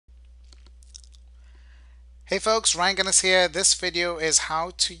Hey folks, Ryan Gunness here. This video is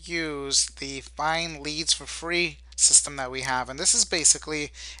how to use the Find Leads for Free system that we have. And this is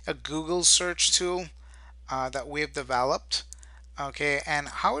basically a Google search tool that we've developed. Okay, and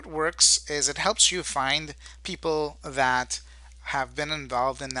how it works is it helps you find people that have been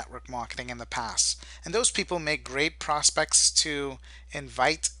involved in network marketing in the past. And those people make great prospects to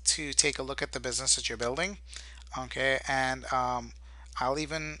invite to take a look at the business that you're building. Okay, and I'll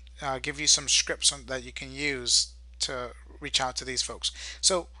even give you some scripts that you can use to reach out to these folks.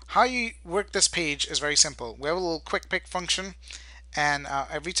 So how you work this page is very simple. We have a little quick pick function, and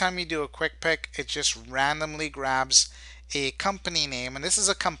every time you do a quick pick, it just randomly grabs a company name, and this is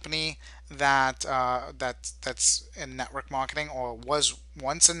a company that's in network marketing or was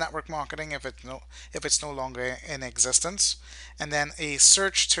once in network marketing if it's no longer in existence. And then a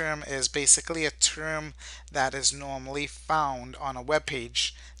search term is basically a term that is normally found on a web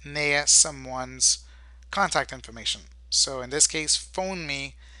page near someone's contact information. So in this case, phone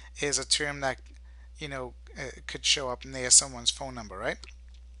me is a term that could show up near someone's phone number, right?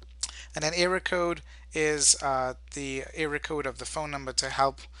 And then area code is the area code of the phone number to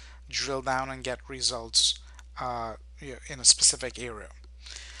help drill down and get results in a specific area.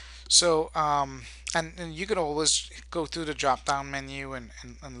 So, and you could always go through the drop down menu and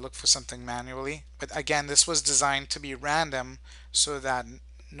look for something manually. But again, this was designed to be random so that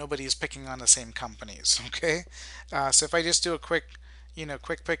nobody is picking on the same companies. Okay. So if I just do a quick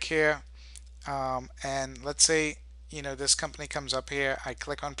pick here, and let's say, this company comes up here, I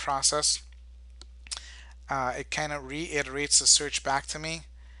click on process. It kind of reiterates the search back to me.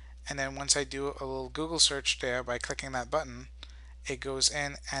 And then once I do a little Google search there by clicking that button, it goes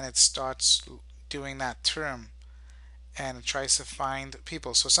in and it starts doing that term and it tries to find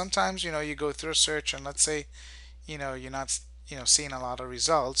people. So sometimes, you go through a search and let's say, you're not, seeing a lot of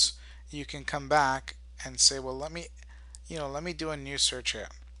results. You can come back and say, well, let me do a new search here.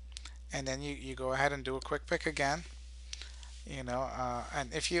 And then you go ahead and do a quick pick again.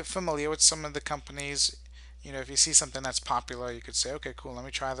 And if you're familiar with some of the companies, if you see something that's popular, you could say, okay, cool, let me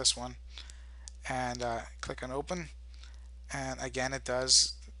try this one, and click on open. And again, it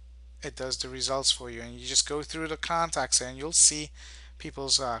does the results for you, and you just go through the contacts and you'll see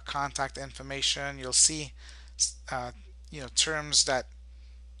people's contact information. You'll see terms that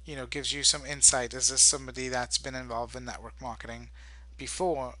gives you some insight. Is this somebody that's been involved in network marketing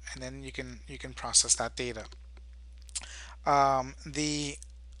before? And then you can process that data. The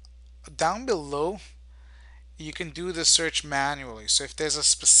down below, you can do the search manually. So if there's a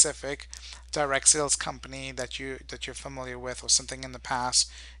specific direct sales company that you're familiar with or something in the past,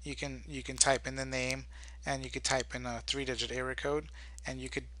 you can type in the name, and you could type in a 3-digit area code, and you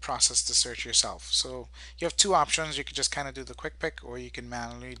could process the search yourself. So you have two options. You could just kind of do the quick pick, or you can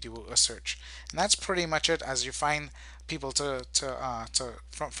manually do a search. And that's pretty much it. As you find people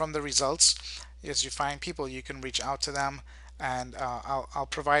from the results, as you find people, you can reach out to them, and I'll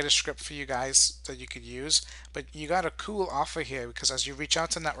provide a script for you guys that you could use. But you got a cool offer here, because as you reach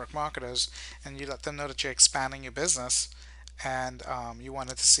out to network marketers and you let them know that you're expanding your business, and you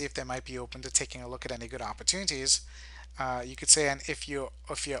wanted to see if they might be open to taking a look at any good opportunities, you could say, and if you're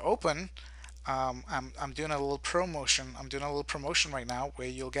open, I'm doing a little promotion. I'm doing a little promotion right now where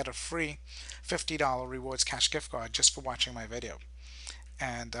you'll get a free $50 rewards cash gift card just for watching my video.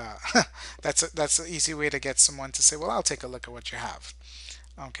 And that's an easy way to get someone to say, well, I'll take a look at what you have.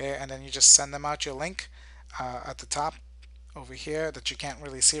 Okay, and then you just send them out your link at the top over here that you can't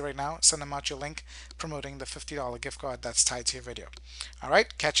really see right now. Send them out your link promoting the $50 gift card that's tied to your video. All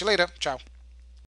right, catch you later. Ciao.